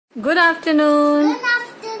Good afternoon. Good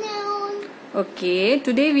afternoon. Okay,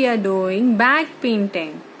 today we are doing bag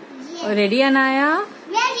painting. Yes. Ready, Anaya?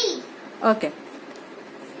 Ready. Okay.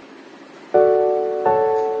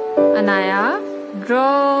 Anaya,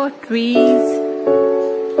 draw trees.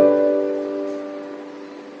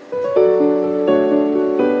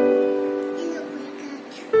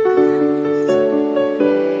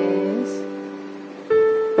 Yes.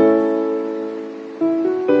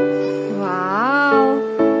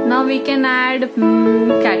 Wow. Now we can add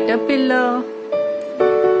caterpillar.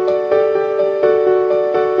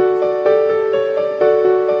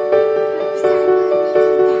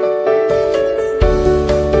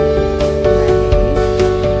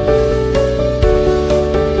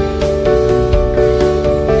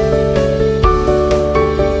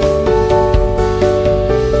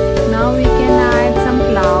 Now we can add some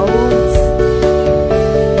clouds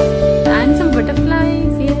and some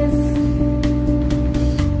butterflies. Yes.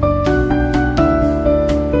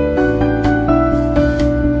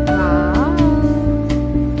 Wow.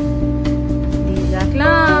 These are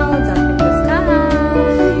clouds up in the sky.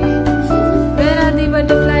 Where are the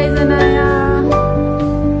butterflies, Anaya?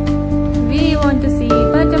 We want to see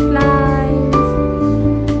butterflies.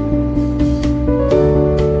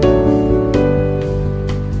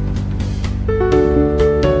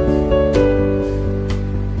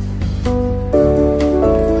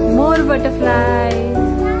 More butterflies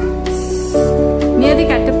near the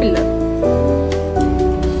caterpillar.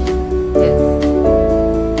 Yes.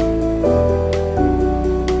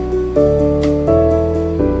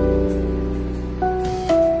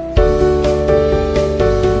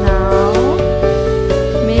 Now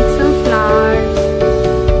make some flowers.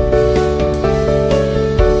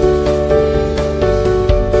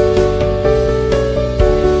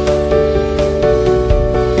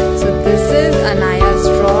 So this is Anaya's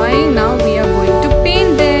drawing. Now we are going to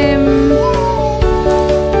paint them.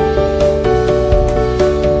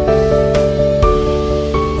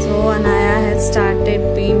 So Anaya has started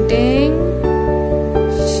painting.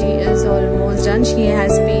 She is almost done. She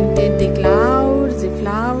has painted the clouds, the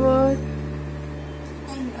flower,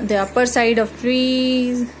 the upper side of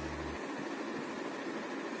trees.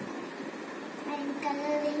 I'm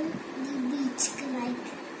coloring the beach like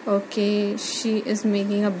Okay, she is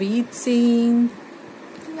making a beach scene.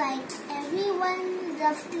 everyone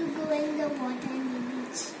loves to go in the water and the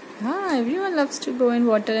beach. Ah, everyone loves to go in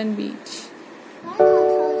water and beach. Why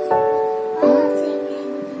not saying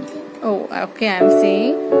anything? Oh, okay, I'm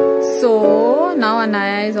seeing. So now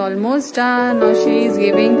Anaya is almost done. Now she is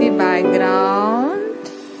giving the background.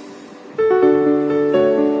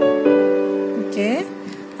 Okay,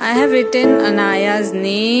 I have written Anaya's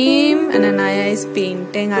name and Anaya is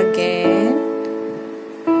painting again.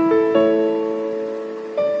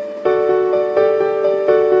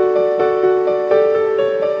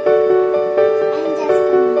 I'm just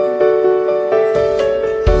going to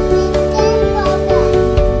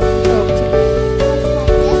Okay.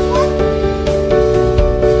 like this one.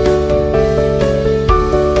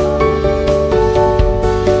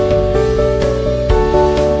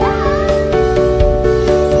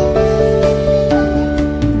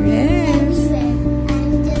 Yes.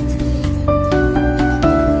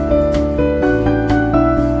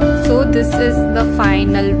 So this is the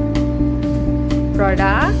final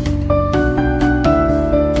product.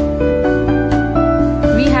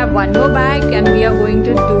 We have one more bag and we are going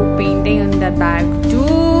to do painting on that bag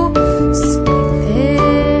too. So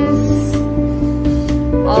this.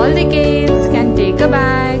 All the kids can take a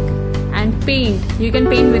bag and paint. You can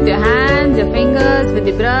paint with your hands, your fingers, with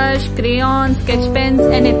the brush, crayons, sketch pens,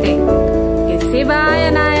 anything. Okay, say bye,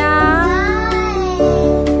 Anaya.